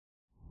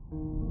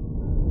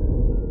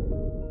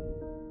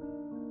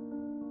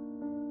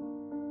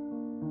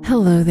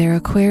Hello there,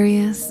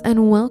 Aquarius,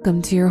 and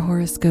welcome to your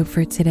horoscope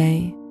for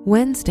today,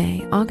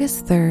 Wednesday,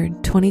 August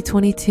 3rd,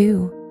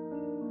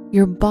 2022.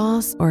 Your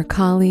boss or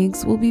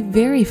colleagues will be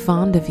very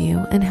fond of you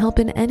and help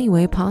in any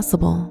way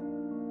possible.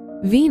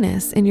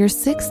 Venus in your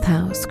 6th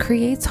house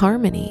creates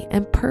harmony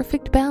and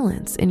perfect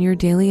balance in your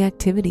daily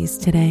activities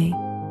today,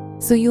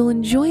 so you'll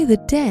enjoy the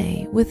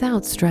day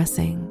without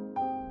stressing.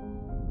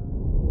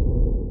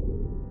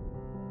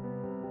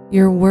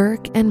 Your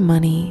work and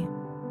money.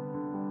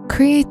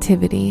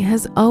 Creativity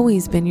has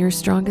always been your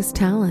strongest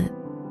talent.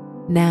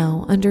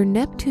 Now, under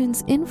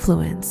Neptune's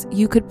influence,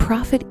 you could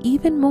profit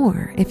even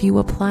more if you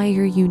apply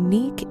your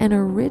unique and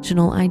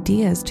original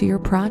ideas to your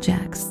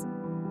projects.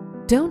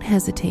 Don't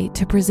hesitate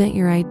to present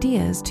your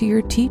ideas to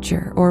your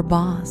teacher or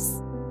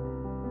boss.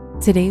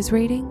 Today's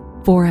rating,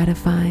 4 out of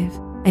 5,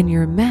 and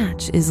your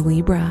match is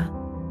Libra.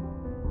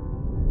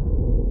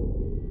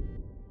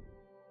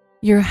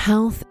 Your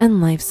health and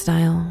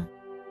lifestyle.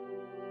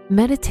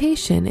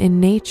 Meditation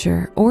in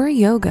nature or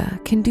yoga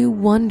can do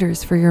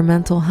wonders for your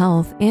mental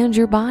health and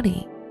your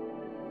body.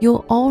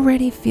 You'll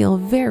already feel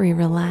very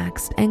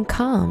relaxed and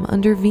calm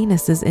under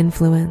Venus's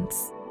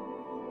influence.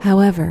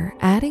 However,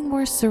 adding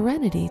more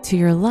serenity to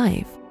your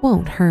life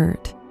won't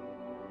hurt.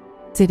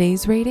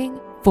 Today's rating,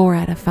 4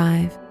 out of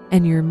 5,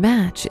 and your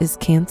match is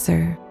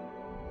Cancer.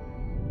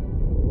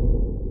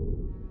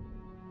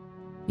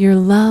 Your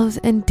love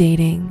and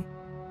dating.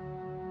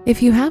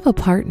 If you have a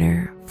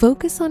partner,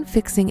 focus on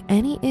fixing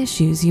any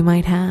issues you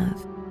might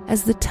have,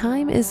 as the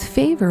time is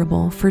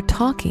favorable for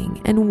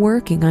talking and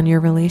working on your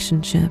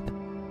relationship.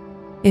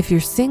 If you're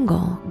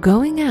single,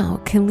 going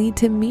out can lead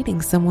to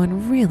meeting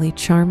someone really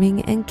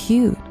charming and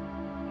cute.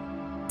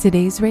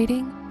 Today's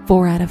rating,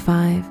 4 out of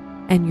 5,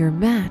 and your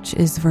match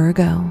is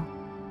Virgo.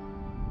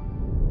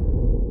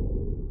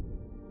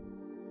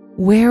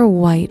 Wear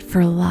white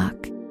for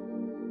luck.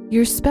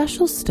 Your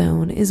special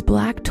stone is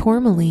black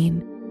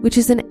tourmaline, which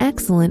is an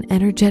excellent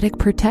energetic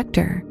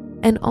protector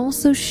and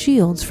also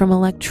shields from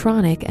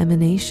electronic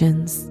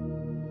emanations.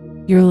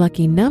 Your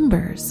lucky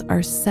numbers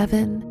are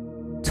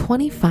 7,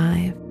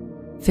 25,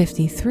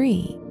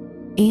 53,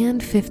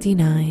 and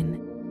 59.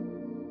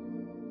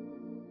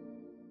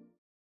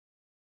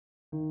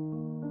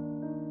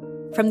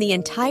 From the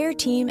entire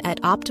team at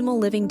Optimal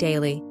Living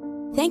Daily,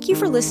 thank you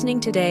for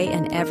listening today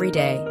and every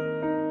day.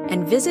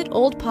 And visit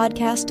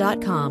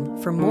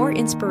oldpodcast.com for more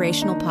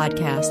inspirational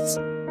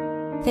podcasts.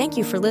 Thank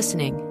you for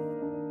listening.